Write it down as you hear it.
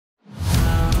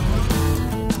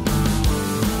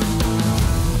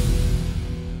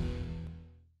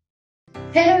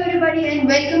Hello everybody and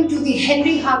welcome to the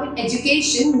Henry Harvin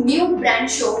Education new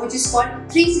brand show, which is called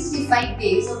 365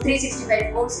 Days or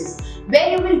 365 Courses,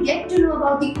 where you will get to know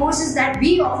about the courses that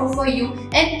we offer for you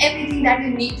and everything that you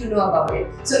need to know about it.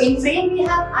 So in frame we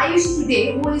have Ayushi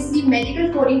today, who is the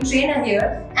medical coding trainer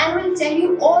here and will tell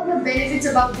you all the benefits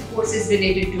about the courses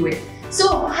related to it.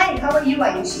 So hi, how are you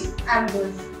Ayushi? I'm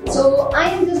good. So I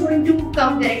am just going to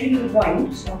come directly to the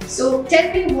point. So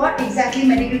tell me what exactly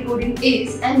medical coding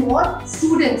is and what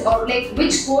students or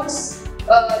which course,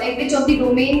 which of the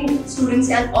domain students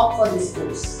can opt for this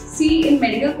course. See, in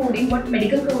medical coding, what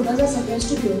medical coders are supposed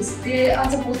to do is they are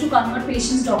supposed to convert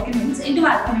patients' documents into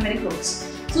alphanumeric codes.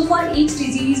 So for each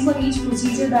disease, for each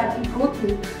procedure that we go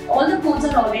through, all the codes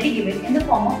are already given in the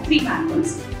form of 3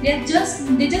 manuals. They just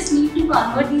need to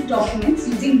convert these documents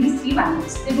using these 3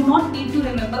 manuals. They do not need to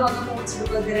remember all the codes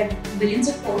because there are billions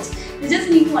of codes. They just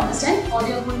need to understand how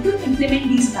they are going to implement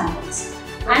these manuals.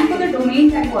 And for the domain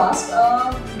that you asked,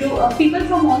 people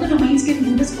from all the domains can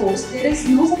do this course. There is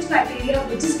no such criteria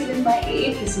which is given by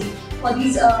AAPC for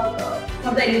these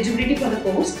for the eligibility for the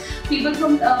course. People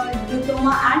from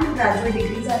diploma and graduate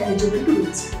degrees are eligible to do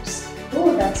this course.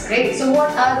 Oh, that's great. So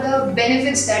what are the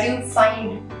benefits that you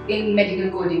find in medical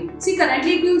coding? See,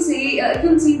 currently if you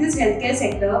see this healthcare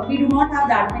sector, we do not have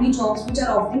that many jobs which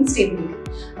are offering stability.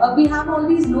 We have all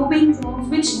these low-paying jobs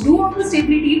which do offer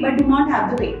stability but do not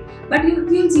have the pay. But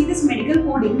you'll see this medical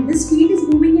coding, this field is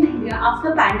booming in India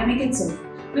after pandemic itself.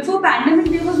 Before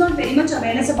pandemic, there was not very much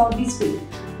awareness about this field.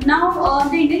 Now,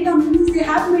 the Indian companies, they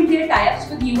have made their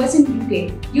tie-ups with US and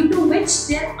UK, due to which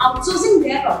they are outsourcing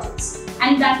their projects.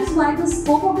 And that is why the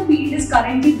scope of the field is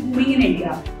currently booming in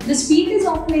India. This field is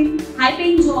offering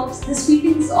high-paying jobs, this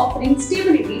field is offering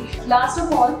stability. Last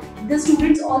of all, the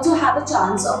students also have a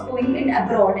chance of going in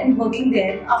abroad and working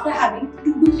there after having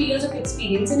 2 to 3 years of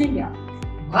experience in India.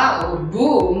 Wow,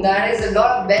 boom, that is a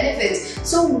lot of benefits.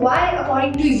 So why,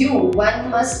 according to you,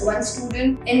 one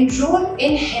student enroll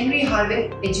in Henry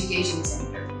Harvin Education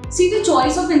Center? See, the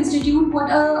choice of institute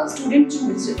what a student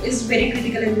chooses is very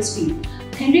critical in this field.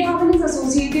 Henry Harvin is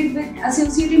associated and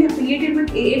affiliated with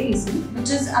AAPC, which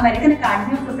is American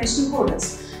Academy of Professional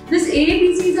Coders. This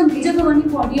AAPC is a major governing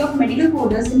body of medical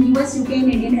coders in US, UK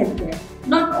and Indian healthcare.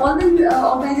 Not all the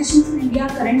organizations in India are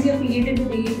currently affiliated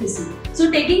with AAPC. So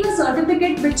taking a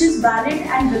certificate which is valid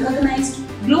and recognized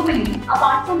globally,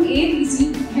 apart from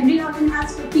AAPC, Henry Harvin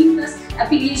has 15 plus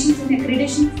affiliations in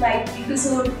accreditations like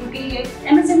UKCert, UKA,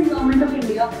 MSME Government of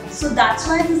India. So that's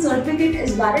why the certificate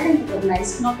is valid and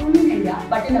recognized not only in India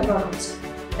but in abroad also.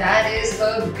 That is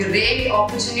a great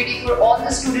opportunity for all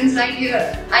the students right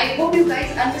here. I hope you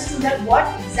guys understood that what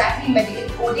exactly medical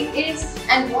coding is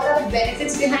and what are the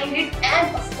benefits behind it,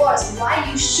 and of course why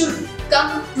you should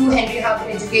come to Henry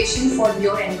Harvin Education for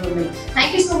your enrollment.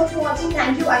 Thank you so much for watching.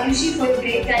 Thank you Ayushi for your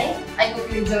great time. I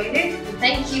hope you enjoyed it.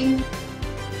 Thank you.